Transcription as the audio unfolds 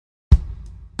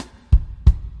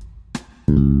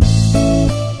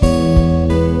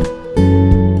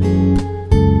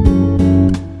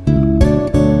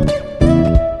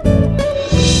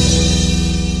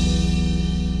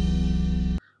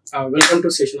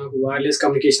session of Wireless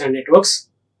Communication and Networks.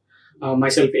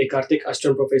 Myself, Karthik,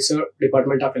 Assistant Professor,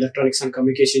 Department of Electronics and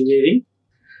Communication Engineering.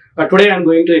 Today I am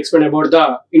going to explain about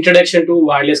the introduction to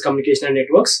wireless communication and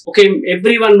networks. Okay,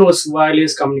 everyone knows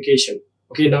wireless communication.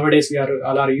 Okay, nowadays we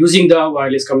all are using the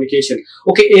wireless communication.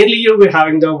 Okay, earlier we were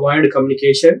having the wired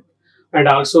communication, and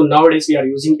also nowadays we are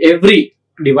using every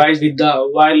device with the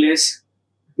wireless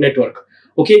network.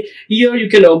 Okay, here you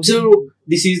can observe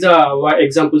this is the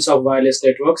examples of wireless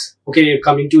networks. Okay,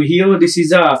 coming to here, this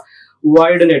is a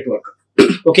wired network.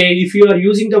 Okay, if you are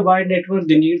using the wired network,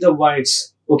 they need the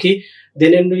wires. Okay,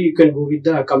 then only you can go with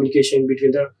the communication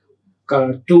between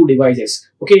the two devices.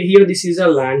 Okay, here this is a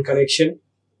LAN connection.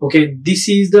 Okay, this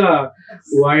is the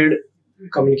wired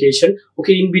communication.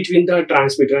 Okay, in between the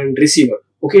transmitter and receiver.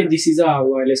 Okay, this is a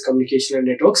wireless communication and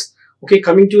networks. Okay,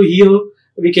 coming to here,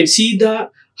 we can see the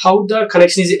how the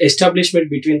connection is establishment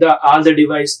between the all the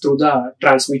device through the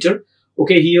transmitter.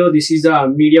 Okay, here this is the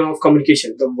medium of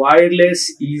communication. The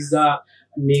wireless is the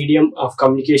medium of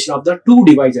communication of the two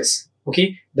devices.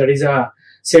 Okay, that is a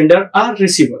sender or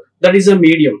receiver. That is a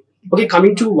medium. Okay,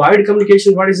 coming to wired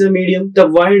communication, what is the medium? The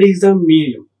wired is the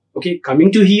medium. Okay,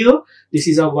 coming to here, this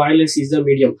is a wireless is the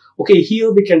medium. Okay,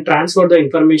 here we can transfer the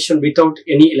information without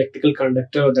any electrical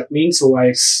conductor. That means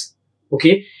wires.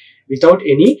 Okay, without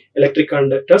any electric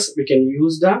conductors, we can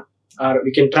use the or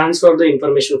we can transfer the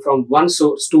information from one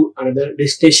source to another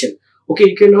destination. Okay,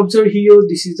 you can observe here,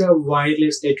 this is a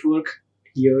wireless network.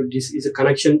 Here, this is a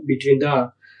connection between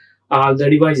the all the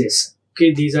devices.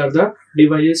 Okay, these are the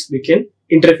devices we can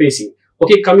interfacing.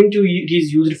 Okay, coming to it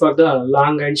is used for the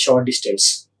long and short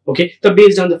distance. Okay, so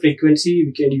based on the frequency,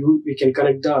 we can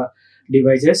connect the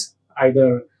devices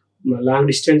either long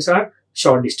distance or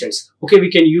short distance. Okay, we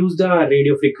can use the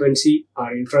radio frequency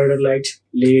or infrared light,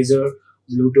 laser,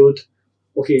 Bluetooth.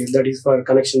 Okay, that is for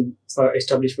connection for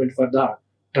establishment for the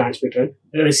transmitter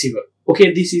and receiver.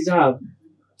 Okay, this is a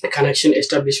connection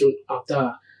establishment of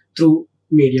the through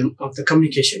medium of the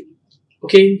communication.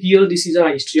 Okay, here this is a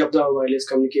history of the wireless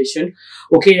communication.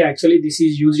 Okay, actually this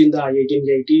is used in the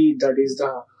 1880. That is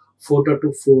the photo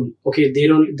to phone. Okay, they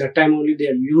only that time only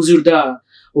they used the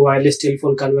wireless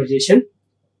telephone conversation.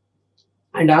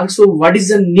 And also, what is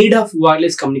the need of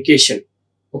wireless communication?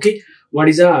 Okay, what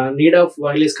is the need of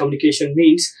wireless communication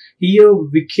means here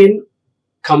we can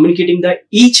communicating the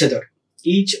each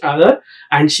other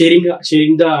and sharing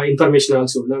the information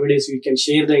also. Nowadays we can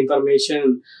share the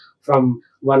information from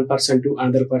one person to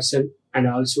another person, and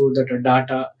also the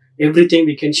data, everything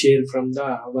we can share from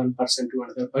the one person to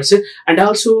another person. And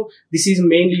also this is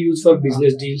mainly used for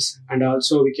business deals, and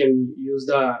also we can use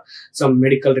the some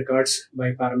medical records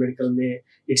by paramedical may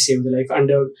it save the life.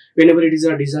 And whenever it is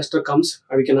a disaster comes,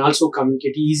 we can also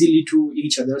communicate easily to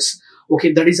each others.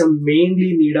 Okay, that is a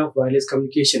mainly need of wireless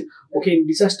communication. Okay, in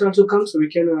disaster also comes, we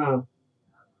can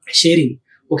sharing.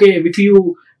 Okay, if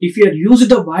you are used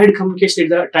the wired communication at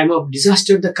the time of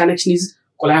disaster, the connection is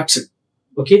collapsed.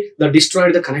 Okay, that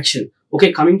destroyed the connection.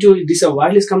 Okay, coming to this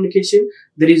wireless communication,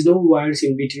 there is no wires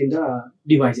in between the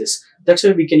devices. That's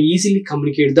why we can easily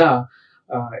communicate the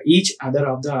each other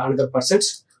of the another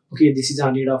persons. Okay, this is a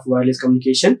need of wireless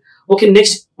communication. Okay,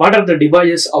 next, what are the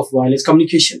devices of wireless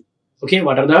communication? Okay,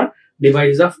 what are the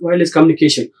devices of wireless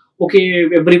communication? Okay,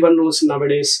 everyone knows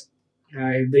nowadays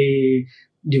every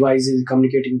device is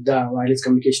communicating the wireless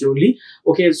communication only.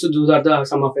 Okay, so those are the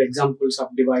some of the examples of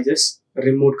devices: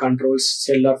 remote controls,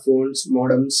 cellular phones,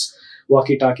 modems,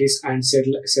 walkie-talkies, and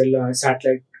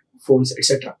satellite phones,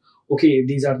 etc. Okay,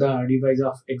 these are the devices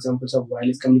of examples of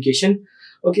wireless communication.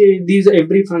 Okay, these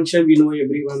every function we know,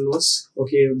 everyone knows.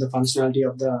 Okay, the functionality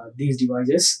of these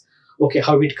devices. Okay,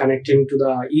 how it connecting to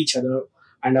the each other,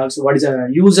 and also what is the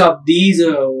use of these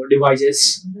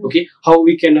devices. Okay, how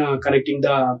we can connecting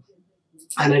the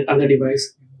another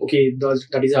device. Okay,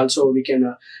 that is also we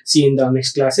can see in the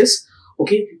next classes.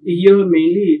 Okay, here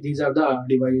mainly these are the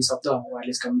devices of the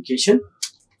wireless communication.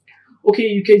 Okay,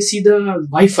 you can see the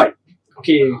Wi-Fi.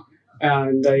 Okay,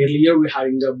 and earlier we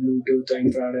having the Bluetooth,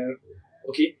 infrared.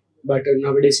 Okay, but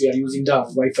nowadays we are using the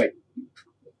Wi-Fi.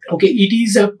 Okay, it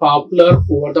is popular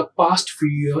over the past few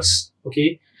years.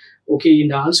 Okay,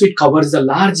 and also it covers the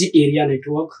large area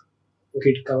network.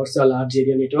 Okay, it covers the large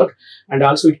area network, and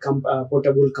also it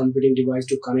portable computing device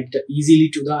to connect easily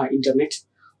to the internet.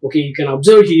 Okay, you can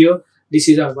observe here, this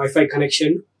is a Wi-Fi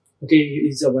connection. Okay,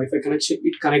 it's a Wi-Fi connection.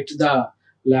 It connects the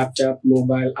laptop,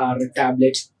 mobile, or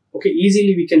tablet. Okay,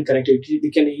 easily we can connect it.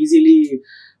 We can easily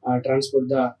transport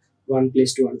the one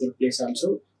place to another place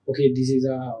also. Okay, this is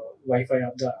a Wi-Fi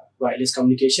of the wireless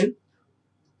communication.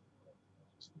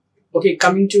 Okay,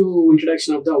 coming to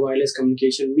introduction of the wireless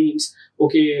communication means,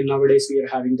 okay, nowadays we are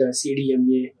having the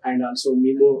CDMA and also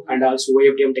MIMO and also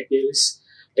OFDM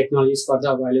technologies for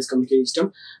the wireless communication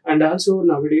system. And also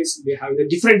nowadays we are having the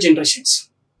different generations.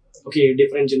 Okay,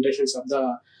 different generations of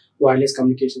the wireless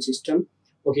communication system.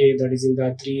 Okay, that is in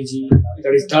the 3G,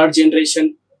 that is third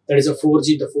generation, that is a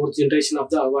 4G, the fourth generation of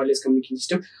the wireless communication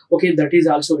system. Okay, that is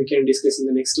also we can discuss in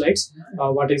the next slides.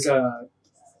 What is a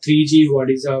 3G, what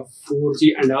is a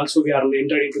 4G, and also we are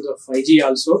entered into the 5G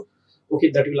also. Okay,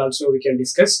 that will also we can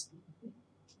discuss.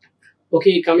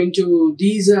 Okay, coming to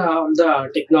these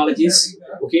the technologies.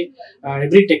 Okay,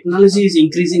 every technology is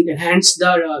increasing, enhance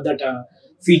the that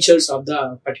features of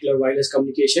the particular wireless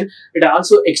communication. It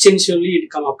also extensively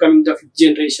upcoming the fifth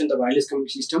generation, the wireless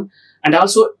communication system, and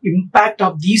also impact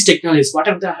of these technologies. What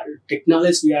are the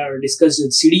technologies we are discussing?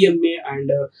 CDMA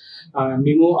and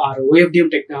MIMO or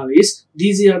OFDM technologies.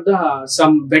 These are the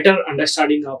some better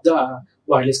understanding of the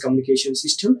wireless communication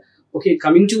system. Okay,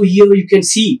 coming to here, you can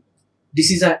see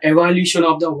this is an evolution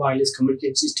of the wireless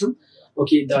communication system.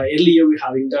 Okay, the earlier we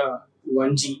having the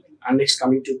 1G and next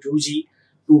coming to 2G,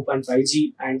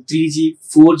 2.5G and 3G,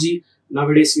 4G.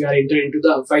 Nowadays we are entering into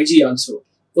the 5G also.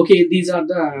 Okay, these are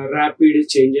the rapid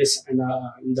changes and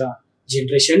in the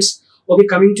generations. Okay,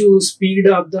 coming to speed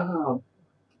of the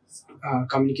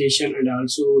communication and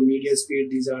also medium speed,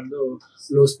 these are the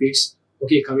low speeds.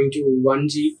 Okay, coming to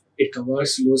 1G, it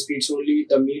covers low speeds only.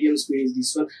 The medium speed is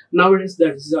this one. Nowadays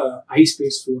that is the high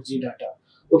speeds 4G data.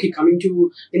 Okay, coming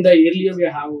to in the earlier we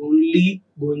have only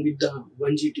going with the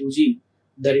 1G, 2G.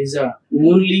 There is a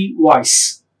only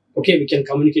voice. Okay, we can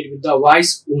communicate with the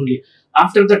voice only.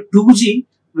 After the 2G,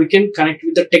 we can connect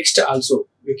with the text also.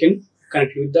 We can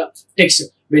connect with the text.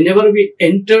 Whenever we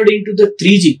entered into the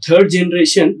 3G, third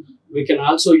generation, we can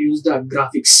also use the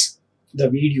graphics, the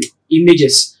video,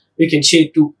 images. We can share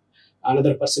to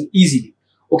another person easily.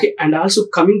 Okay, and also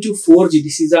coming to 4G,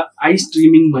 this is a eye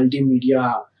streaming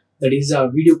multimedia. That is a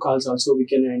video calls also we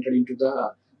can enter into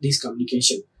the this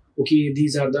communication. Okay,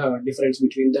 these are the difference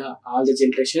between the all the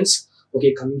generations.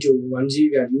 Okay, coming to 1G,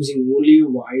 we are using only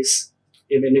voice.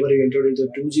 Whenever we enter into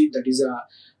 2G, that is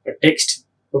a text.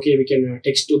 Okay, we can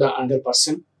text to the other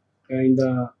person. In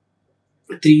the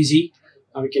 3G,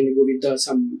 we can go with the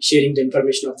some sharing the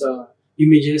information of the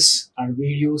images or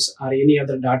videos or any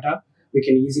other data. We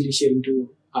can easily share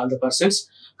into all the persons.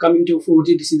 Coming to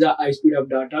 4G, this is the high speed of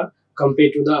data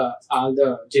compared to the all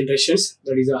the generations.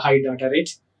 That is a high data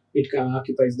rate. It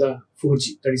occupies the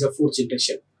 4G. That is a fourth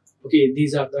generation. Okay,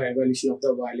 these are the evolution of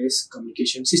the wireless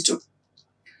communication system.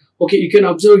 Okay, you can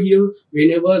observe here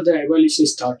whenever the evolution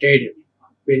started.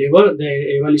 Whenever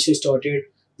the evolution started,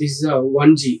 this is a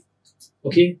 1G.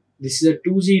 Okay, this is a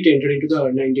 2G. It entered into the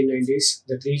 1990s.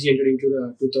 The 3G entered into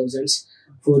the 2000s.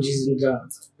 4G is in the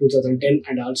 2010,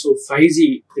 and also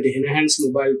 5G, the enhanced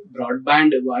mobile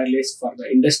broadband wireless for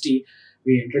the industry,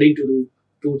 we entered into the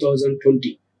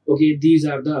 2020. Okay, these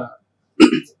are the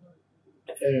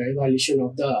evaluation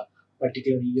of the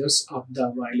particular years of the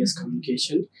wireless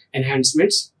communication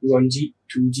enhancements: 1G,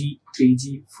 2G,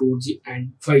 3G, 4G,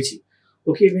 and 5G.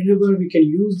 Okay, whenever we can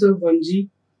use the 1G,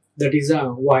 that is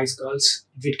a voice calls.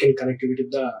 If it can connect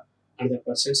with the other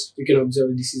persons, we can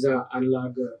observe this is a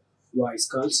analog voice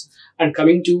calls. And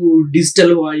coming to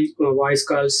digital voice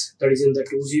calls, that is in the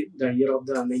 2G, the year of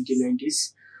the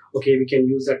 1990s. Okay, we can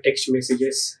use the text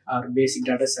messages or basic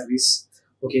data service.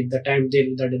 Okay, the time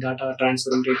then the data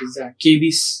transferring rate is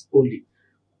KBs only.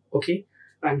 Okay,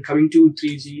 and coming to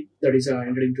 3G, that is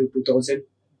entered into 2000.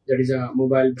 That is a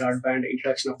mobile broadband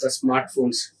introduction of the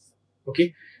smartphones.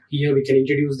 Okay, here we can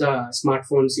introduce the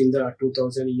smartphones in the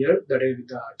 2000 year. That is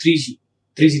the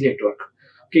 3G network.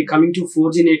 Okay, coming to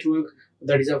 4G network,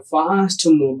 that is a fast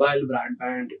mobile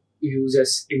broadband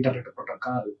uses internet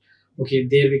protocol. Okay,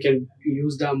 there we can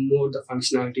use the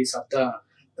functionalities of the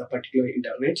particular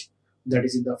internet. That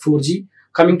is in the 4G.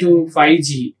 Coming to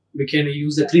 5G, we can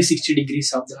use the 360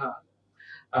 degrees of the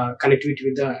connectivity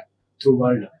with the through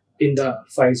world in the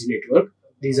 5G network.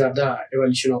 These are the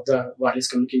evolution of the wireless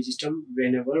communication system.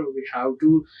 Whenever we have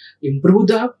to improve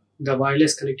the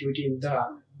wireless connectivity in the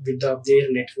with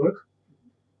their network.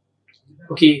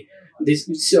 Okay, this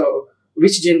is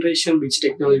which generation, which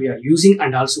technology we are using,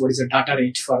 and also what is the data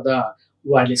rate for the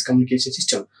wireless communication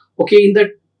system. Okay, in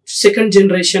the second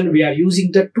generation, we are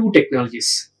using the two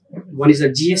technologies. One is a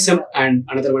GSM and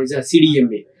another one is a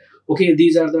CDMA. Okay,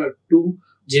 these are the two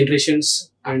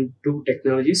generations and two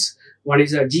technologies. One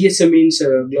is a GSM means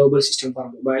global system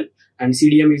for mobile, and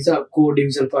CDM is a code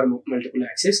division for multiple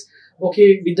access.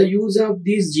 Okay, with the use of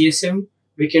this GSM,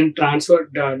 we can transfer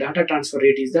the data transfer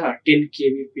rate is the 10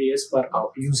 kbps per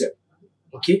hour user.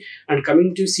 Okay, and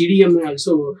coming to CDMA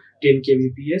also 10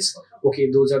 kbps. Okay,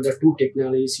 those are the two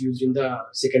technologies used in the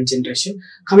second generation.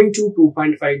 Coming to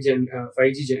 2.5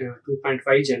 5G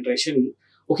 2.5 generation.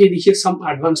 Okay, this is some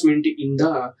advancement in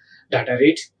the data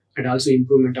rate and also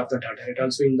improvement of the data rate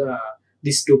also in the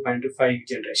this 2.5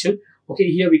 generation. Okay,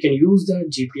 here we can use the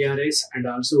GPRS and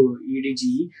also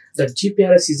EDGE. The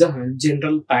GPRS is a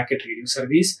general packet radio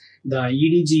service. The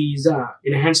EDGE is a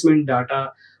enhancement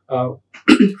data uh,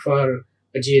 for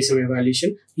GSM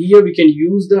evaluation. Here we can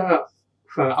use the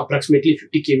approximately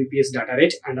 50 kbps data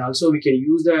rate, and also we can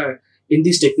use the in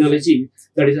this technology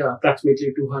that is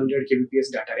approximately 200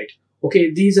 kbps data rate.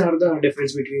 Okay, these are the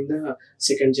difference between the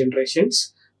second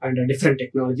generations and different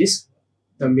technologies.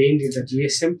 The main is the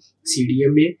GSM,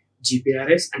 CDMA,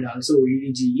 GPRS, and also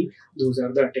EDGE. Those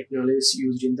are the technologies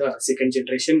used in the second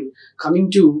generation.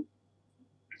 Coming to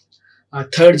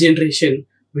third generation,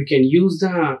 we can use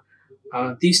the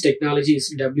these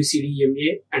technologies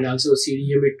WCDMA and also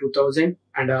CDMA 2000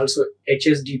 and also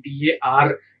HSDPA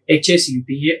or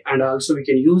HSUPA, and also we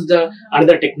can use the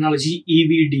another technology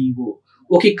EVDO.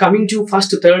 Okay, coming to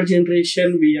first third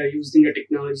generation, we are using the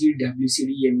technology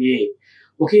WCDMA.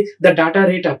 Okay, the data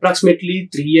rate approximately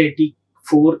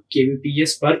 384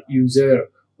 kbps per user.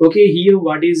 Okay, here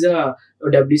what is a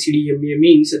WCDMA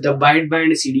means the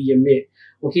wideband CDMA.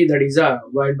 Okay, that is a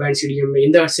wideband CDMA.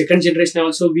 In the second generation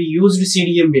also we used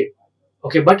CDMA.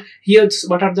 Okay, but here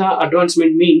what are the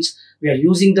advancement means we are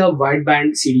using the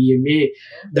wideband CDMA.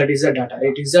 That is a data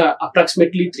rate is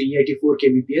approximately 384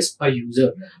 kbps per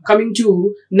user. Coming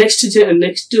to next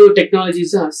technology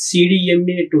is a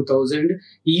CDMA 2000.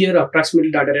 Here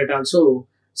approximately data rate also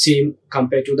same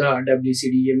compared to the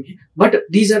WCDMA, but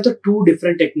these are the two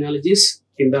different technologies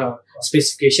in the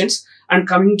specifications. And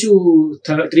coming to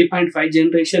 3.5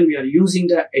 generation, we are using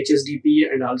the HSDP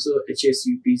and also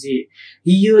HSUPG.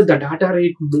 Here the data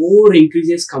rate more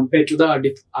increases compared to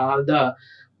the all the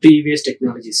previous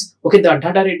technologies. Okay, the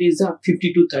data rate is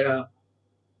 50 to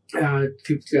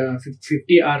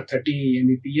 50 or 30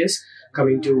 Mbps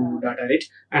coming to data rate,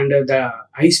 and the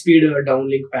high speed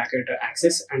downlink packet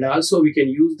access, and also we can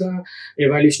use the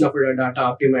evaluation of the data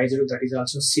optimizer, that is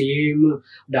also same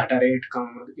data rate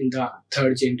in the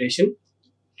third generation.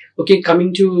 Okay,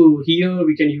 coming to here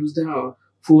we can use the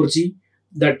 4G.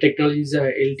 The technology is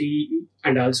LTE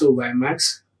and also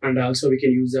WiMAX, and also we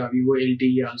can use the Vivo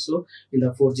LTE also in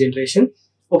the fourth generation.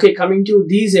 Okay, coming to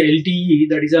these LTE,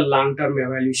 that is a long-term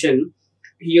evaluation.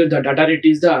 Here the data rate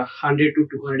is the 100 to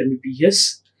 200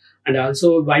 Mbps, and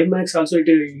also WiMAX also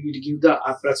it gives the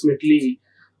approximately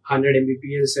 100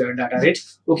 Mbps data rate.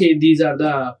 Okay, these are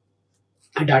the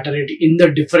data rate in the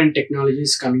different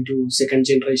technologies coming to second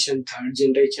generation, third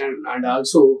generation, and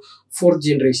also fourth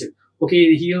generation.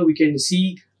 Okay, here we can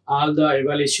see all the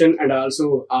evaluation and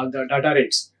also all the data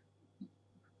rates.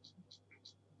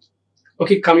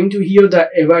 Okay, coming to here the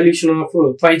evaluation of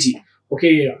 5G.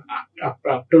 Okay,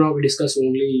 up to now we discuss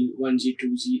only 1G,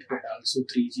 2G, and also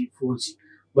 3G, 4G.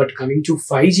 But coming to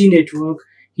 5G network,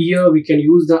 here we can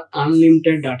use the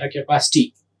unlimited data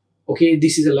capacity. Okay,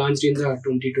 this is launched in the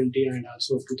 2020 and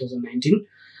also 2019.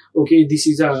 Okay, this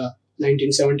is a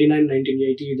 1979,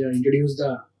 1980. They introduced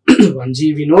the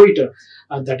 1G. We know it.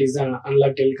 That is the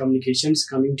unlocked telecommunications.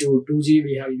 Coming to 2G,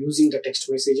 we are using the text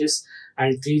messages,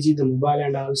 and 3G the mobile,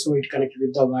 and also it connected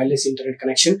with the wireless internet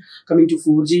connection. Coming to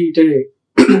 4G,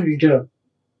 it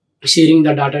sharing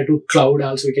the data to cloud.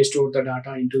 Also we can store the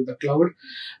data into the cloud.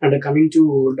 And coming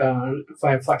to the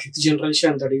fifth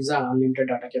generation, that is unlimited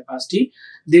data capacity.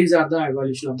 These are the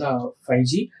evolution of the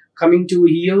 5G. Coming to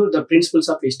here, the principles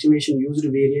of estimation used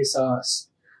various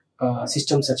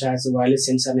systems such as wireless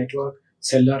sensor network,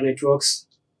 cellular networks,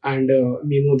 and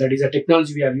MIMO. That is a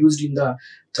technology we are used in the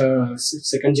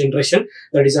second generation.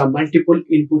 That is a multiple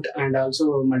input and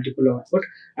also multiple output,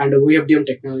 and OFDM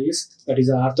technologies. That is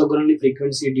a orthogonally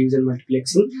frequency division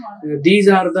multiplexing. These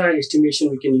are the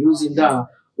estimation we can use in the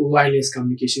wireless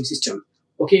communication system.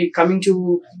 Okay, coming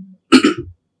to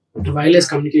wireless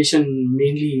communication,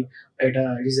 mainly it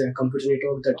is a computer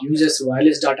network that uses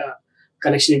wireless data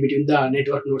connection in between the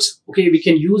network nodes. Okay, we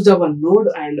can use the one node,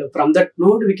 and from that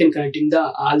node we can connecting the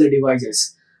all the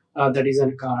devices. That is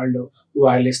called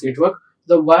wireless network.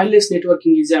 The wireless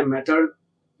networking is a method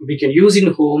we can use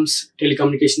in homes,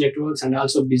 telecommunication networks, and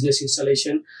also business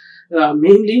installation.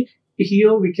 Mainly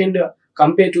here we can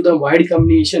compare to the wired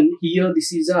communication. Here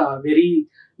this is a very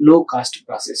low cost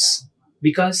process,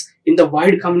 because in the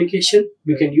wired communication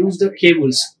we can use the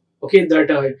cables. Okay,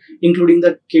 that including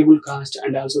the cable cost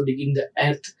and also digging the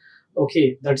earth.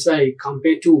 Okay, that's why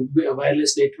compared to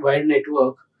wired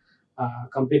network,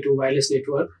 compared to wireless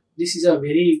network, this is a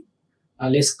very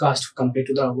less cost compared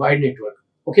to the wide network.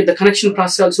 Okay, the connection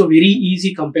process also very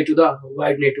easy compared to the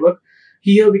wide network.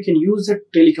 Here we can use the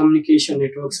telecommunication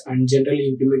networks and generally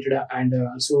implemented, and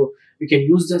also we can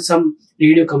use some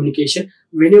radio communication.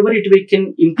 Whenever we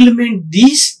can implement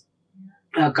these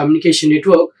communication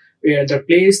network, where the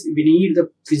place we need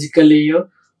the physical layer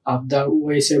of the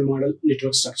OSI model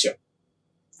network structure.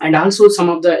 And also some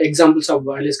of the examples of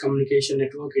wireless communication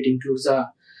network, it includes the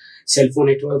cell phone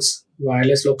networks,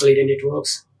 wireless local area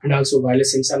networks, and also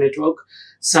wireless sensor network,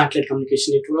 satellite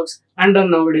communication networks, and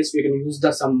nowadays we can use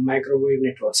some microwave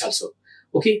networks also.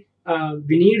 Okay,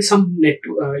 we need some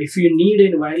if you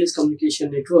need a wireless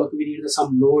communication network, we need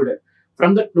some node.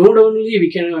 From that node only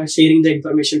we can sharing the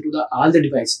information to all the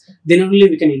device. Then only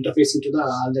we can interface into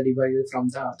all the devices from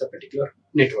the particular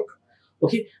network.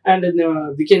 Okay, and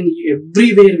then we can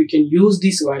everywhere we can use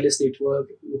this wireless network,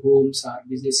 homes or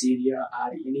business area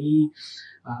or any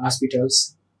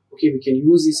hospitals. Okay, we can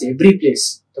use this every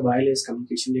place, the wireless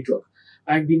communication network.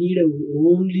 And we need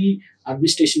only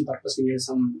administration purpose. We need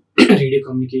some radio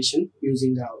communication,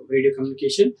 using the radio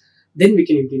communication. Then we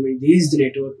can implement the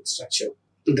network structure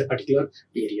in the particular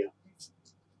area.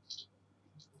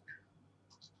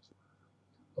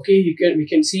 Okay, we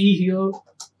can see here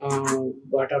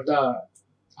what are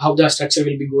how the structure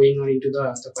will be going on into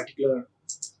the particular.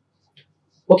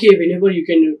 Okay, whenever you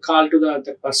can call to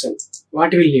the person,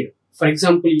 what you will need? For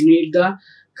example, you need the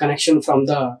connection from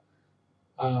the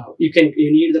you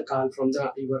need the call from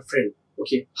your friend.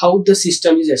 Okay, how the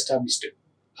system is established,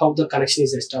 how the connection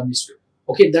is established.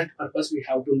 Okay, that purpose we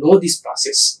have to know this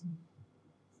process.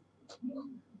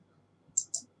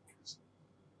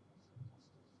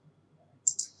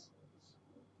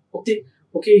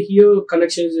 Okay, here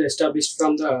connection is established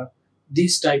from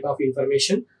this type of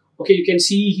information. Okay, you can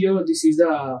see here this is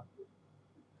the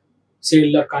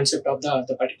cellular concept of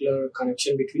the particular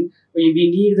connection between. We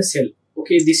need the cell.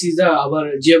 Okay, this is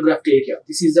our geographical area.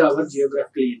 This is our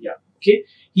geographical area. Okay,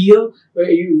 here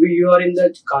you are in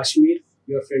the Kashmir,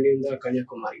 your friend in the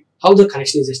Kanyakumari. How the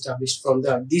connection is established from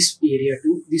this area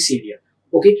to this area.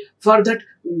 Okay, for that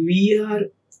we are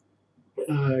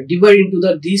divide into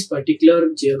this particular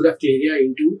geographical area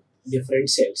into different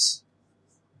cells.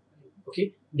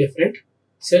 Okay, different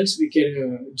cells we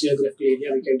can geographical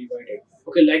area we can divide it.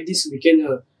 Okay, like this we can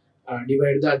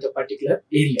divide the particular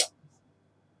area.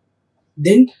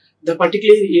 Then the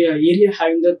particular area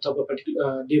having the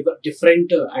particular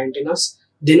different antennas.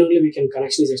 Then only we can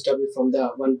connection is established from the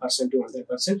one person to another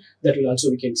person. That will also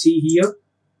we can see here.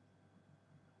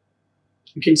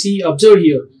 You can see observe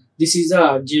here. This is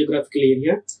a geographical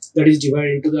area that is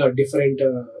divided into the different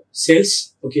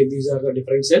cells. Okay, these are the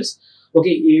different cells.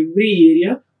 Okay, every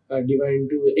area divided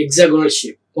into hexagonal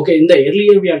shape. Okay, in the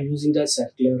earlier we are using the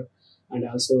circular and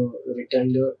also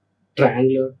rectangular,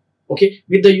 triangular. Okay,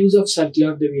 with the use of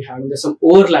circular, we have some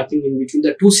overlapping in between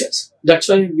the two cells. That's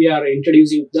why we are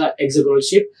introducing the hexagonal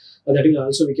shape. That will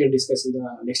also we can discuss in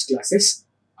the next classes.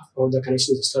 How the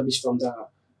connection is established from the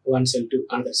one cell to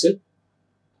another cell.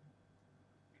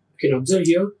 You can observe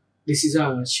here, this is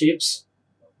shapes.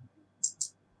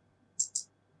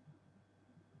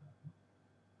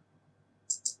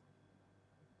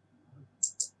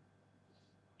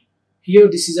 Here,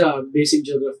 this is a basic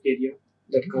geographic area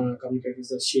that communicates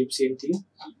the shape, same thing.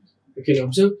 You can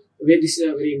observe where this is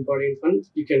a very important one.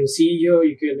 You can see here,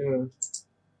 you can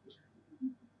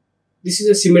this is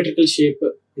a symmetrical shape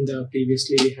in the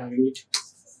previously we having it.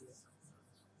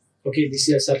 Okay, this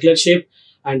is a circular shape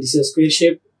and this is a square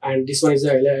shape. And this one is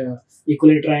a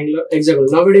equivalent triangular hexagonal.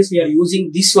 Nowadays we are using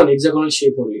this one hexagonal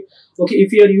shape only. Okay,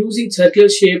 if you are using circular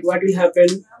shape, what will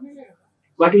happen?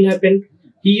 What will happen?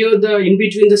 Here the in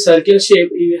between the circular shape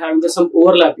you have some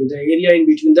overlapping. The area in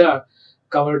between the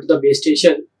cover to the base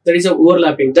station, there is a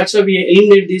overlapping. That's why we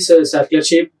eliminate this circular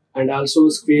shape and also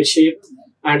square shape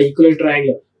and equivalent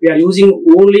triangular. We are using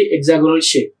only hexagonal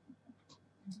shape.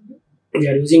 We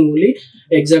are using only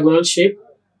hexagonal shape.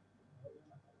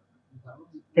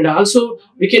 And also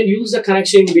we can use the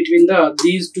connection between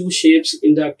these two shapes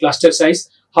in the cluster size.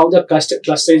 How the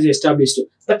cluster is established.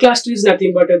 The cluster is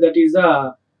nothing but that is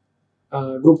the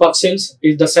group of cells.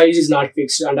 If the size is not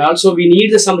fixed, and also we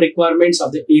need some requirements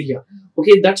of the area.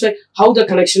 Okay, that's why how the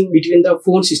connection between the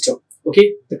phone system.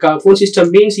 Okay, the phone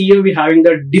system means here we having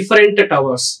the different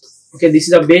towers. Okay, this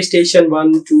is a base station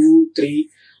 1, 2, 3.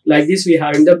 Like this we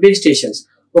having the base stations.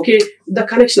 Okay, the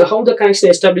connection, how the connection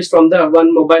established from the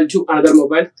one mobile to another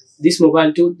mobile, this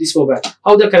mobile to this mobile,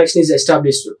 how the connection is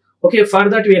established. Okay, for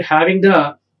that we are having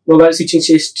the mobile switching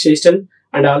station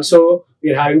and also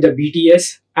we are having the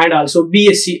BTS and also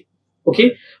BSC.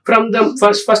 Okay, from the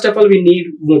first of all we need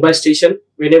mobile station.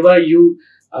 Whenever you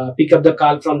pick up the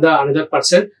call from the another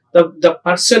person. The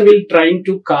person will trying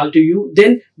to call to you.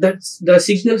 Then the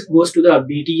signal goes to the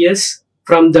BTS.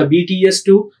 From the BTS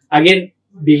to again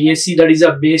BSC, that is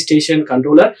a base station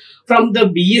controller. From the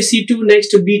BSC to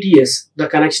next BTS, the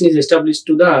connection is established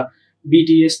to the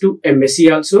BTS to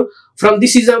MSC also. From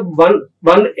this is a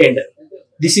one end.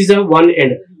 This is a one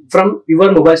end from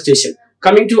your mobile station.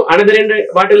 Coming to another end,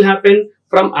 what will happen?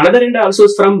 From another end also,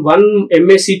 from one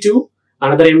MSC to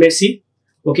another MSC.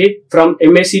 Okay, from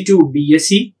MSC to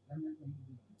BSC,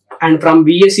 and from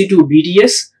BSC to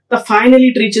BTS, the finally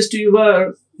it reaches to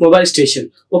your mobile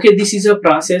station. Okay, this is a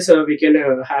process we can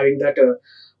having that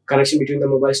connection between the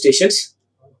mobile stations.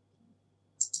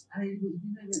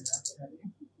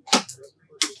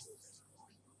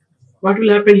 What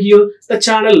will happen here? The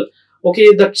channel.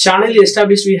 Okay, the channel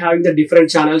established, we having the different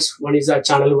channels. One is a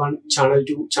channel 1, channel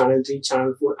 2, channel 3,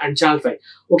 channel 4 and channel 5.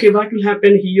 Okay, what will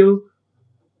happen here?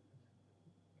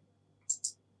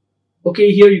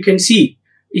 Okay, here you can see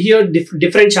here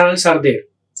different channels are there.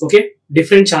 Okay,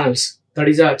 different channels. That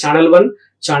is a channel 1,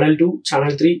 channel 2,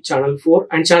 channel 3, channel 4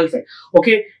 and channel 5.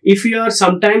 Okay, if you are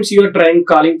sometimes you are trying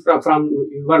calling from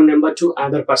one number to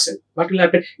another person, what will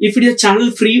happen? If it is channel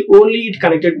free, only it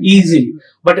connected easily.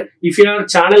 But if you are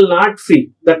channel not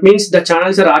free, that means the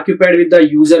channels are occupied with the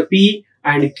user P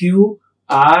and Q,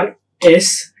 R,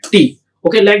 S, T.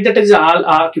 Okay, like that is all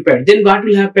occupied. Then what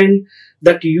will happen?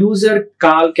 That user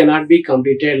call cannot be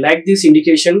completed. Like this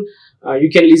indication, you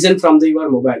can listen from your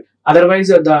mobile. Otherwise,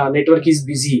 the network is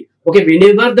busy. Okay,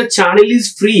 whenever the channel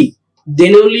is free,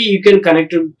 then only you can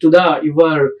connect to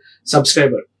your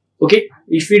subscriber. Okay,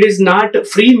 if it is not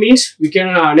free, means we can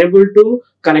unable to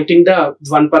connecting the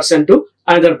one person to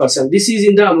another person. This is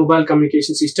in the mobile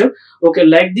communication system. Okay,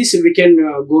 like this we can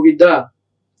go with the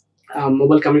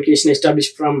mobile communication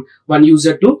established from one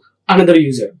user to another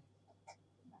user.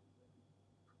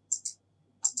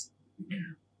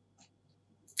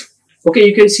 Okay,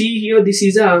 you can see here this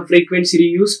is a frequency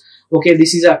reuse. Okay,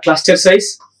 this is a cluster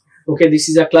size. Okay, this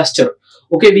is a cluster.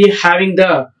 Okay, we are having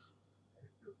the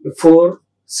 4,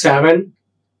 7.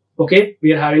 Okay,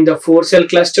 we are having the 4-cell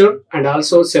cluster and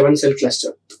also 7-cell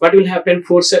cluster. What will happen?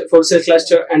 4-cell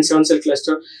cluster and 7-cell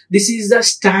cluster. This is the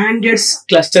standard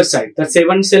cluster size. The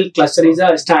 7-cell cluster is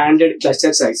a standard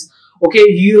cluster size. Okay,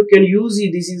 you can use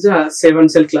it. This is a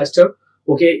 7-cell cluster.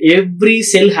 Okay, every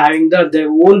cell having their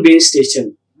own base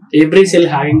station. Every cell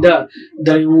having their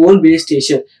own base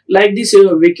station. Like this,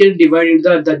 we can divide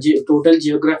into the total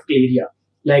geographical area.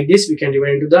 Like this, we can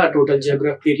divide into the total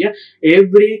geographical area.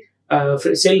 Every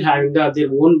cell having their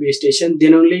own base station,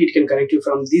 then only it can connect you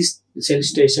from this cell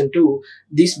station to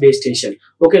this base station.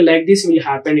 Okay, like this will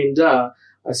happen in the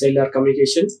cellular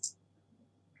communication.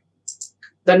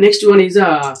 The next one is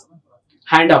a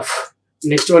handoff.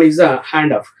 Next one is a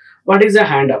handoff. What is a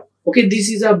handoff? Okay, this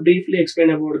is a briefly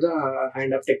explain about the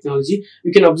handoff technology.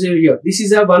 You can observe here. This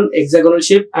is a one hexagonal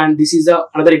shape and this is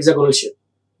another hexagonal shape.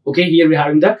 Okay, here we are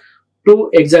having the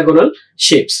two hexagonal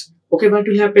shapes. Okay, what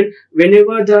will happen?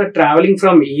 Whenever the traveling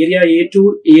from area A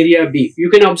to area B,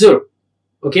 you can observe.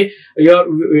 Okay,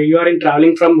 you are in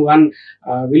traveling from one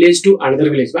village to another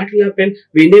village. What will happen?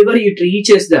 Whenever it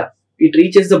reaches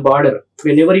the border,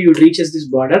 whenever you reaches this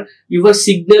border, your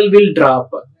signal will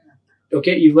drop.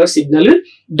 Okay, your signal will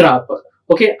drop.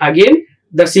 Okay, again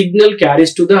the signal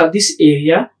carries to this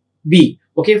area B.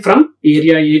 Okay, from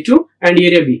area A to and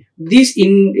area B. This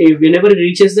whenever it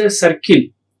reaches the circle,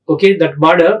 okay, that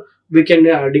border, we can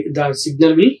the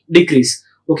signal will decrease.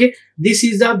 Okay, this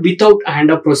is the without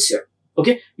handoff procedure.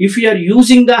 Okay, if you are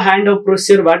using the handoff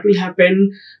procedure, what will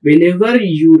happen? Whenever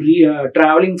you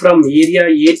traveling from area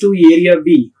A to area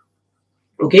B,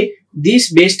 okay,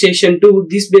 this base station to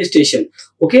this base station,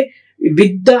 okay,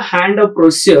 with the handoff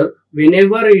procedure,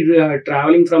 whenever you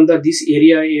traveling from this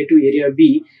area A to area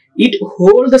B, it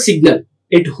holds the signal.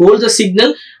 It holds the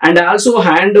signal and also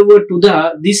hand over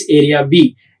to this area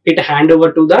B. It hand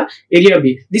over to the area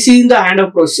B. This is in the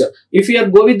handoff procedure. If you are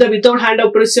go with the without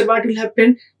handoff procedure, what will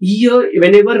happen? Here,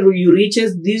 whenever you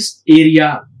reaches this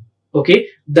area, okay,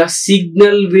 the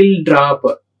signal will drop.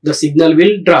 The signal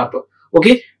will drop.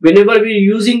 Okay, whenever we are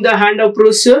using the handoff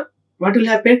procedure, what will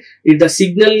happen? If the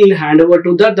signal will hand over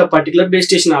to the particular base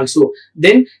station also,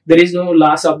 then there is no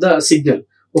loss of the signal.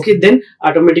 Okay, then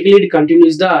automatically it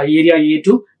continues the area A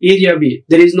to area B.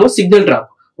 There is no signal drop.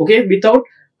 Okay, without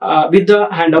with the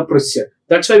handoff procedure.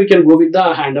 That's why we can go with the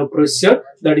handoff procedure,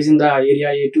 that is in the area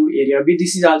A to area B.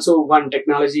 This is also one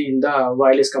technology in the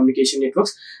wireless communication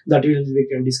networks that we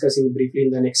can discuss briefly in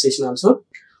the next session also.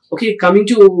 Okay, coming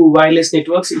to wireless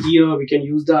networks, here we can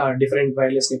use the different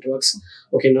wireless networks.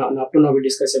 Okay, now up to now we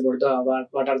discuss about the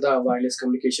what are the wireless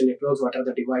communication networks, what are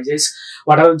the devices,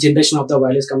 what are the generation of the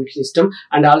wireless communication system,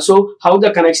 and also how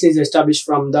the connection is established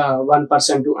from the one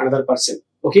person to another person.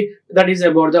 Okay, that is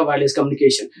about the wireless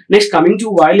communication. Next, coming to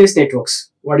wireless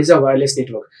networks. What is a wireless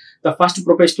network? The first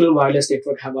professional wireless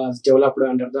network was developed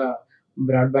under the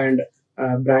broadband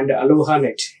brand Aloha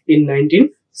Net in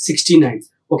 1969.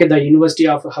 Okay, the University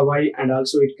of Hawaii, and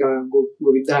also it go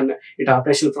with the it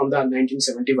operational from the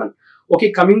 1971. Okay,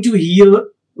 coming to here,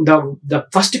 the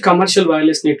first commercial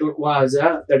wireless network was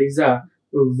that is a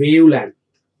Waveland.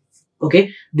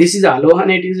 Okay, this is Aloha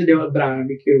Net is they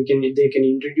can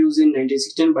introduce in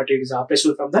 1916, but it is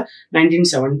operational from the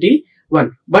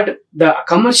 1971. But the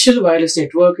commercial wireless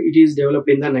network, it is developed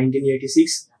in the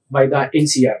 1986 by the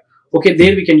NCR. Okay,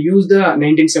 there we can use the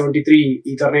 1973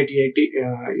 Ethernet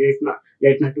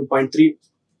 802.3.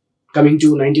 Coming to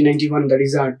 1991, that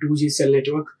is a 2G cell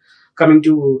network. Coming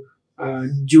to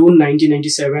June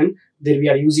 1997, there we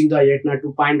are using the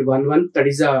 802.11, that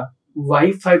is a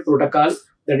Wi-Fi protocol.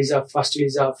 That is a first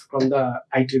release of from the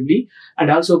IEEE. And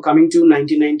also coming to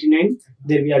 1999,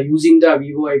 there we are using the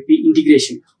VoIP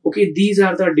integration. Okay, these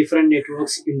are the different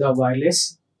networks in the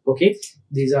wireless. Okay,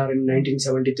 these are in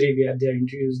 1973 where they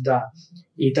introduced the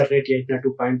Ethernet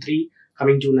 802.3.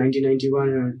 Coming to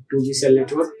 1991, 2G cell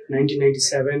network.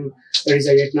 1997, there is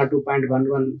a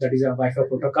 802.11, that is a Wi-Fi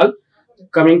protocol.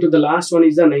 Coming to the last one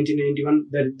is the 1991,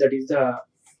 that is the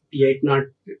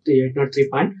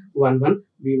 803.11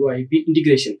 VoIP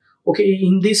integration. Okay,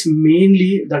 in this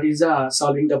mainly that is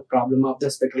solving the problem of the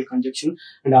spectral congestion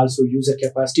and also user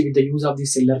capacity with the use of the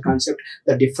cellular concept,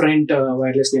 the different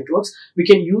wireless networks. We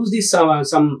can use this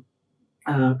some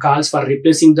calls for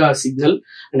replacing the signal,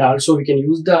 and also we can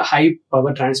use the high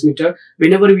power transmitter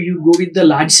whenever you go with the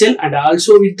large cell and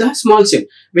also with the small cell.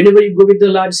 Whenever you go with the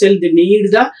large cell, they need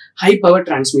the high power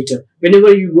transmitter.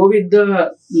 Whenever you go with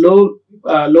the low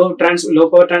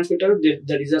power transmitter,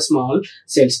 that is a small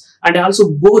cells, and also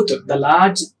both the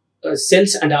large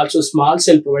cells and also small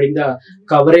cell providing the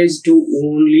coverage to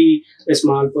only a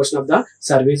small portion of the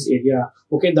service area.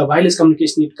 Okay, the wireless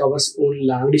communication, it covers only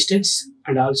long distance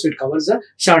and also it covers the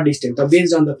short distance. So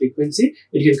based on the frequency,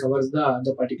 it can cover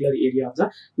the particular area of the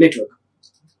network.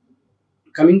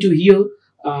 Coming to here,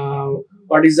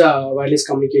 what is the wireless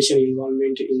communication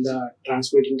involvement in the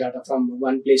transmitting data from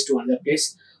one place to another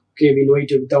place? Okay, we know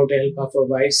it without the help of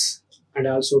wires and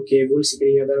also cables,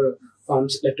 any other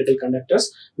forms, electrical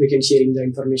conductors, we can sharing the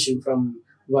information from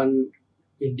one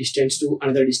distance to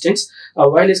another distance.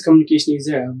 Wireless communication is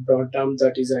a broad term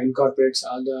that is incorporates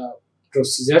all the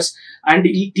procedures, and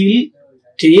it will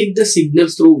take the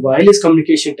signals through wireless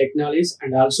communication technologies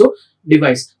and also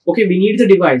device. Okay, we need the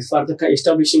device for the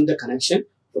establishing the connection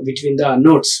between the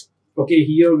nodes. Okay,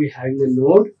 here we having the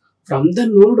node. From the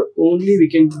node only we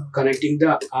can connecting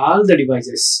the all the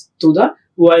devices to the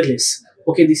wireless.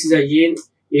 Okay, this is a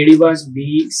device,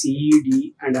 B, C,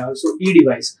 D, and also E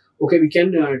device. Okay, we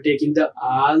can take in the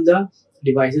all the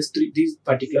devices to this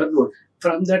particular node.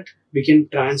 From that we can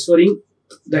transferring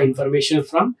the information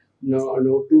from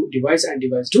node to device and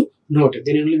device to node.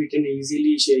 Then only we can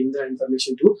easily sharing the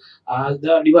information to all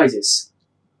the devices.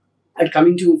 And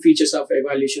coming to features of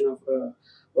evaluation of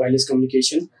wireless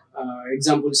communication,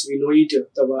 examples we know it.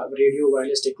 The radio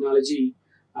wireless technology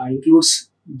includes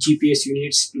GPS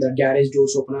units, the garage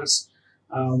doors openers,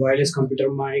 wireless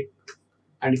computer mic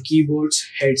and keyboards,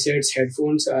 headsets,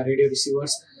 headphones, radio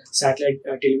receivers, satellite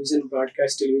television,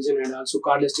 broadcast television, and also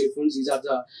cordless telephones. These are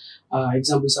the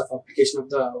examples of application of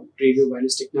the radio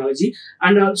wireless technology.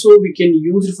 And also we can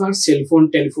use it for cell phone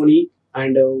telephony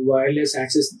and wireless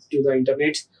access to the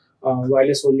internet,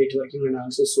 wireless home networking, and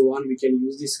also so on. We can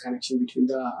use this connection between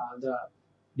the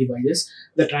devices,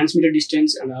 the transmitter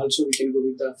distance, and also we can go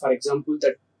with the, for example,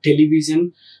 the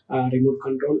television remote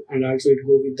control, and also it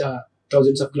go with the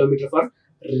thousands of kilometers for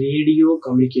radio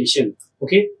communication.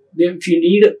 Okay, then if you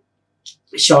need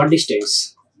short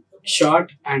distance,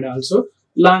 short and also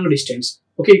long distance.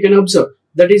 Okay, you can observe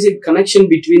that is a connection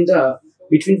between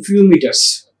few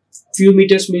meters. Few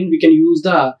meters mean we can use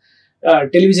the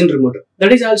television remote.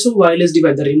 That is also wireless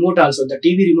device. The remote also, the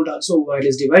TV remote also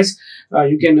wireless device.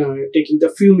 You can taking the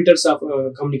few meters of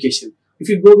communication. If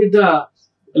you go with the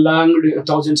long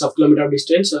thousands of kilometer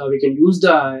distance, we can use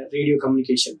the radio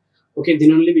communication. Okay,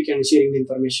 then only we can sharing the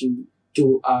information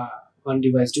to one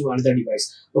device to another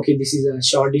device. Okay, this is a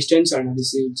short distance and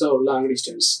this is also long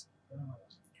distance.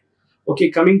 Okay,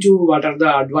 coming to what are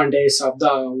the advantages of the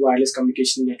wireless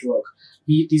communication network.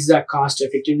 It is the cost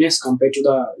effectiveness compared to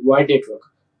the wide network.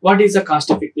 What is the cost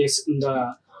effectiveness in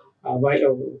the why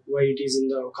it is in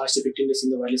the cost effectiveness in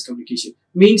the wireless communication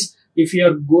means if you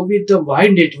are go with the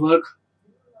wide network,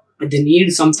 they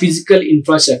need some physical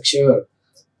infrastructure.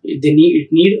 It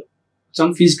need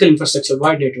some physical infrastructure,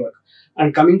 wide network.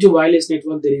 And coming to wireless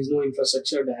network, there is no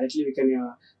infrastructure. Directly we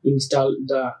can install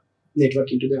the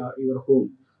network into your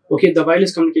home. Okay, the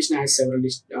wireless communication has several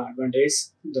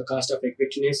advantages: the cost of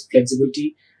effectiveness,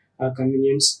 flexibility,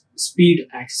 convenience, speed,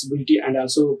 accessibility, and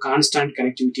also constant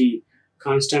connectivity.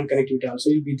 Constant connectivity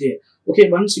also will be there. Okay,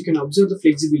 once you can observe the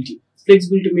flexibility.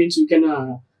 Flexibility means you can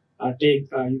you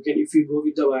can, if you go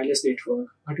with the wireless network,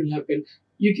 what will happen?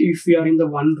 If you are in the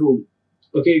one room,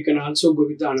 okay, you can also go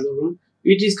with the another room.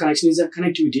 It is connection is a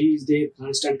connectivity, is there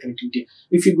constant connectivity.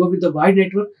 If you go with the wide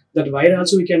network, that wire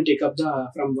also we can take up the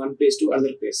from one place to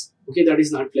another place. Okay, that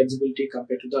is not flexibility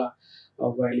compared to the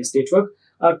wireless network.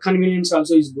 Convenience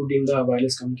also is good in the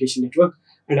wireless communication network,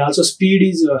 and also speed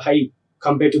is high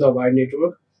compared to the wide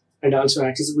network, and also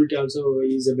accessibility also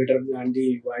is better than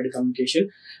the wide communication,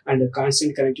 and the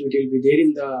constant connectivity will be there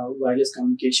in the wireless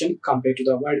communication compared to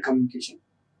the wide communication.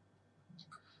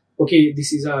 Okay,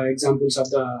 this is examples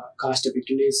of the cost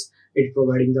effectiveness. It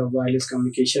providing the wireless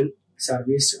communication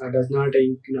service does not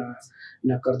incur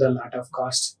the lot of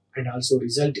cost, and also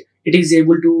result it is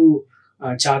able to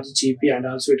charge cheaply, and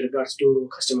also it regards to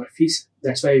customer fees.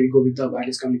 That's why we go with the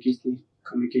wireless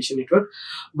communication network.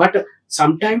 But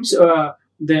sometimes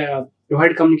the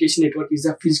wide communication network is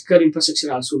a physical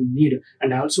infrastructure also need,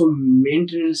 and also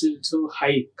maintenance is also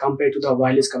high compared to the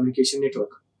wireless communication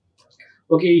network.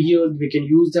 Okay, here we can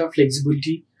use the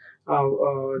flexibility.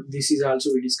 This is also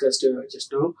we discussed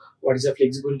just now. What is the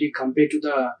flexibility compared to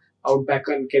the outback,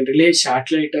 and can relay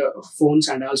satellite phones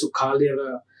and also call their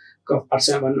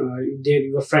person, their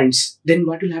your friends. Then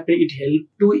what will happen? It help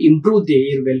to improve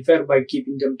their welfare by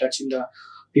keeping them touching the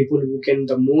people who can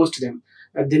the most them.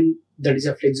 And then that is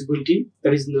a flexibility.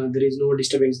 There is no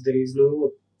disturbance. There is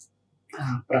no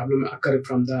problem occur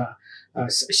from the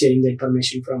sharing the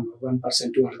information from one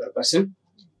person to another person.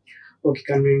 Okay,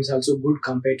 convenience also good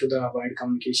compared to the wide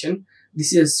communication.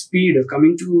 This is speed.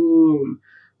 Coming to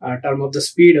term of the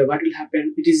speed, what will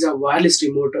happen? It is a wireless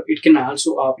remote. It can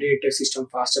also operate a system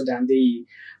faster than the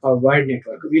wide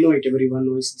network. We know it. Everyone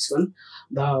knows this one.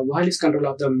 The wireless control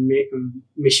of the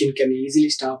machine can easily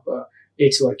stop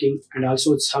its working, and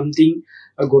also something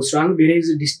goes wrong.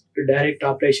 Whereas this direct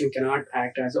operation cannot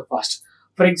act as a fast.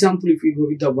 For example, if we go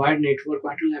with the wide network,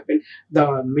 what will happen?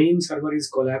 The main server is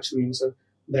collapsed, means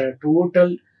the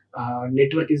total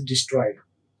network is destroyed.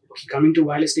 Okay, coming to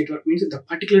wireless network means the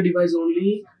particular device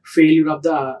only failure of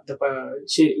the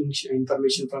sharing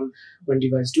information from one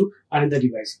device to another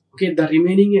device. Okay, the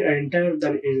remaining entire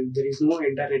there is no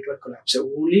entire network collapse.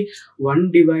 So only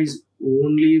one device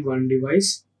only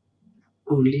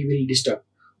will disturb.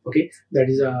 Okay, that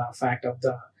is a fact of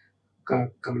the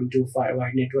coming to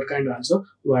wide network and also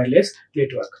wireless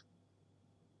network.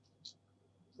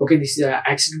 Okay, this is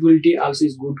accessibility also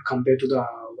is good compared to the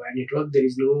wire network. There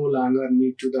is no longer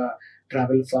need to the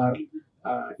travel for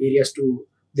areas to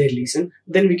their listen.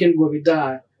 Then we can go with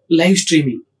the live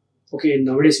streaming. Okay,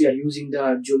 nowadays we are using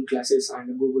the Zoom classes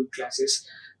and Google classes.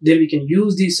 There we can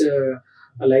use this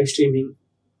live streaming.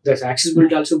 The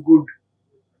accessibility also good.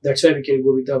 That's why we can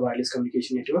go with the wireless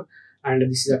communication network. And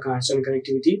this is a constant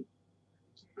connectivity.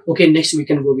 Okay, next we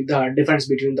can go with the difference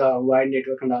between the wired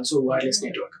network and also wireless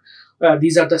network.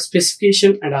 These are the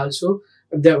specification, and also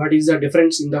what is the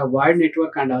difference in the wired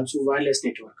network and also wireless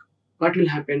network. What will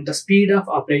happen? The speed of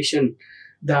operation,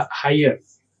 the higher,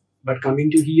 but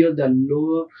coming to here, the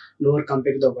lower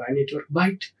compared to the wired network.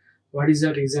 But what is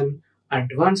the reason?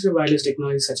 Advanced wireless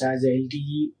technologies such as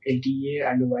LTE,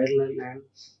 LTA, and wireless LAN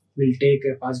will take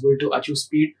a possible to achieve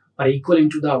speed or equal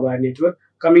into the wired network.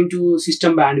 Coming to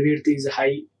system bandwidth is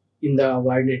high in the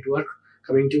wired network.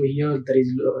 Coming to here, there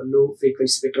is low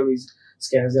frequency spectrum is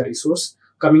scarce the resource.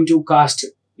 Coming to cost,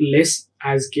 less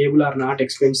as cable are not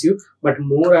expensive, but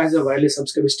more as a wireless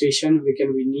subscriber station.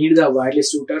 We need the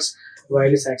wireless routers,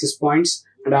 wireless access points,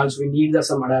 and also we need the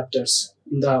some adapters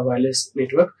in the wireless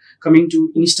network. Coming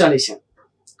to installation.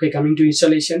 Okay, coming to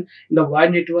installation in the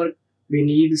wired network, we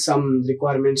need some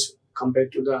requirements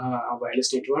compared to the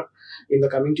wireless network. In the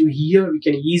coming to here, we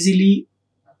can easily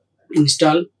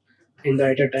install in the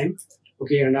at a time.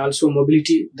 Okay, and also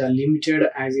mobility, the limited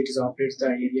as it is operates the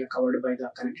area covered by the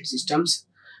connected systems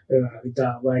with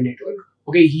the wired network.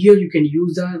 Okay, here you can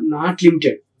use the not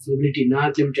limited mobility,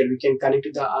 not limited. We can connect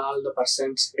the all the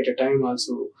persons at a time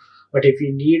also. But if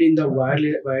you need in the wired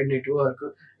network,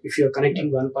 if you are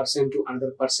connecting one person to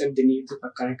another person, they need the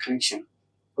connection.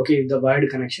 Okay, the wired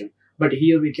connection. But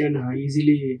here we can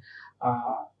easily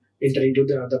enter into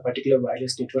the particular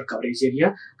wireless network coverage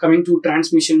area. Coming to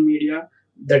transmission media,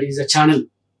 that is a channel.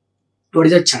 What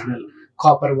is a channel?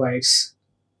 Copper wires,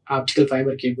 optical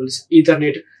fiber cables,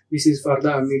 Ethernet. This is for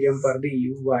the medium for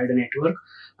the wide network.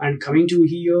 And coming to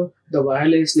here, the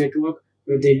wireless network,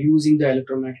 where they're using the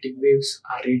electromagnetic waves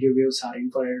or radio waves or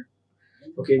infrared.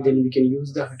 Okay, then we can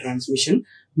use the transmission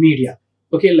media.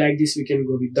 Okay, like this we can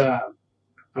go with the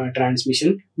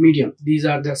transmission medium. These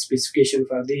are the specification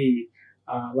for the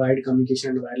wired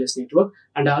communication and wireless network.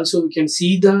 And also we can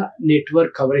see the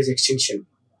network coverage extension.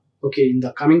 Okay, in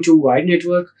the coming to wide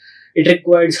network, it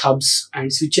requires hubs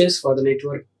and switches for the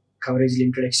network coverage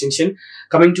limited extension.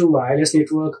 Coming to wireless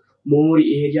network, more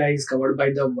area is covered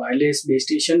by the wireless base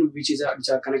station, which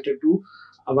are connected to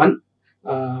one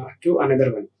to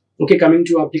another one. Okay, coming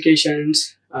to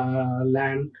applications,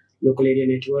 LAN, local area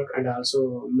network, and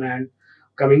also MAN.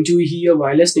 Coming to here,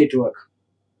 wireless network,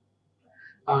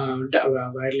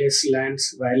 wireless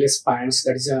LANs, wireless PANs,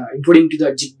 that is including to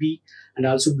the Zigbee and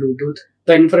also Bluetooth.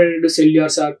 The infrared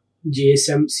cellulars are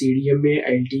GSM, CDMA,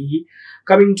 LTE.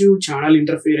 Coming to channel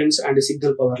interference and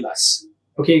signal power loss.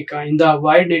 Okay, in the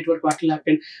wide network, what will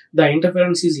happen? The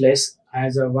interference is less,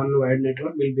 as one wide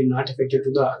network will be not affected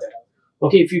to the other.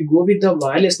 Okay, if you go with the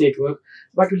wireless network,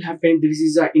 what will happen? This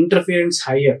is the interference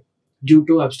higher due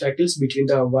to obstacles between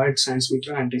the wide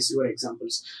transmitter and receiver.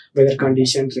 Examples: weather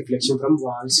conditions, reflection from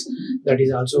walls. That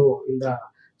is also in the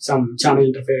some channel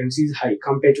interference is high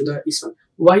compared to the this one.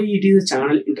 Why it is a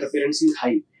channel interference is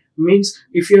high? Means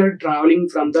if you are traveling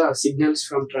from the signals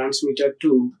from transmitter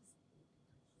to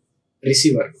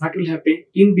receiver, what will happen?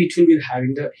 In between we're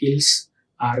having the hills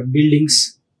or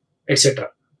buildings, etc.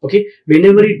 Okay,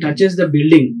 whenever it touches the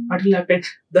building, what will happen?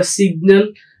 The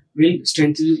signal will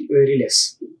strengthen very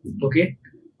less. Okay,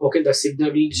 the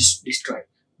signal will just destroy.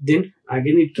 Then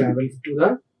again it travels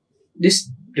to this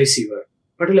receiver.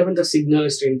 What will happen? The signal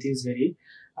strength is very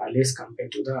less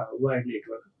compared to the wide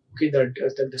network. Okay,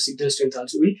 the signal strength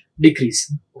also will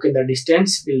decrease. Okay, the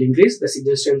distance will increase, the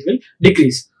signal strength will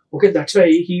decrease. Okay, that's why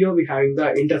here we having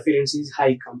the interference is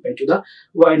high compared to the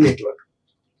wide network.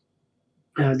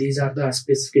 These are the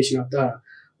specification of the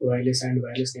wireless and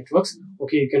wireless networks.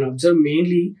 Okay, you can observe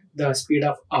mainly the speed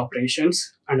of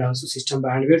operations and also system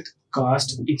bandwidth,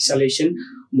 cost, installation,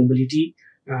 mobility,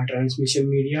 transmission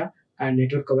media, and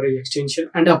network coverage extension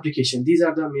and application. These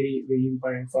are the very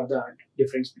important for the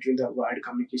difference between the wired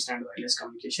communication and wireless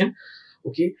communication.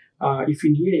 Okay, if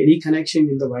you need any connection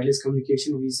in the wireless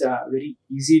communication, it is very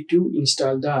easy to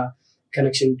install the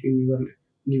connection in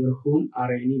your home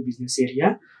or any business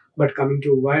area. But coming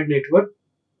to wired network,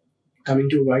 what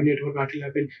will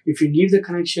happen? If you need the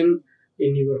connection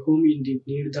in your home, you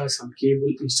need some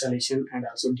cable installation and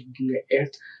also digging the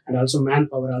earth, and also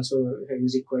manpower also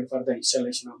is required for the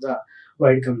installation of the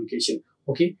wired communication.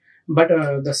 Okay, but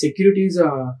the security is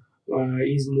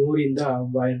more in the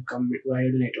wired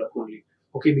network only.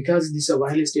 Okay, because this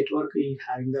wireless network is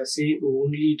having the same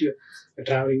only to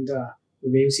traveling the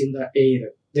waves in the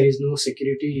air. There is no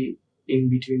security in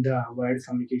between the wired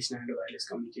communication and wireless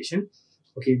communication.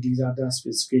 Okay, these are the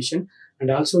specification, and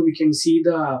also we can see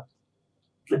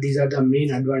these are the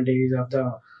main advantages of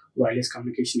the wireless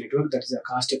communication network. That is the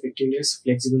cost effectiveness,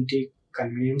 flexibility,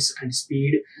 convenience and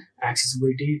speed,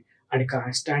 accessibility and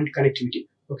constant connectivity.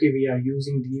 Okay, we are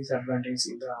using these advantages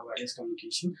in the wireless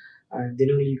communication, and then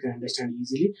only you can understand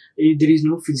easily. There is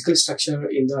no physical structure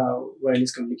in the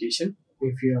wireless communication.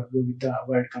 If you are good with the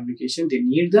wired communication, they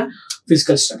need the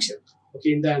physical structure.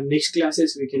 Okay, in the next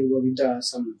classes we can go with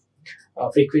some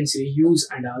frequency reuse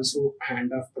and also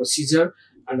handoff procedure,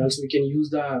 and also we can use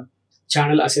the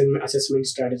channel assessment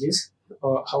strategies,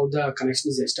 how the connection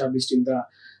is established in the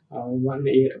one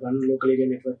local area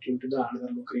network into the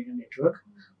another local area network.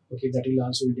 Okay, that will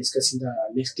also be discussed in the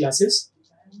next classes.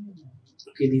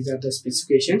 Okay, these are the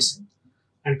specifications.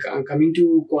 And coming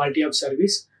to quality of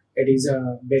service, it is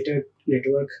a better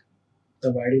network,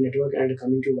 the wired network, and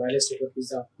coming to wireless network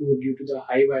is poor due to the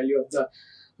high value of the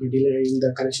delay in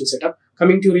the connection setup.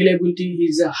 Coming to reliability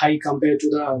is high compared to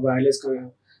the wireless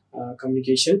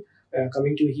communication.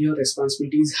 Coming to here,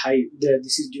 responsibility is high.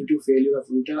 This is due to failure of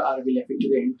router or will affect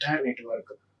the entire network.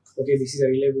 Okay, this is a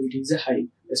reliability is high.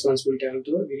 Responsibility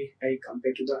also very high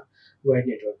compared to the wired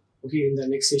network. Okay, in the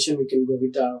next session we can go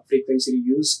with the frequency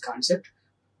reuse concept.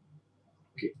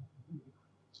 Okay,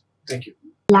 thank you.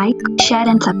 Like, share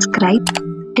and subscribe.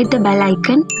 Hit the bell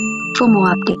icon for more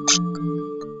updates.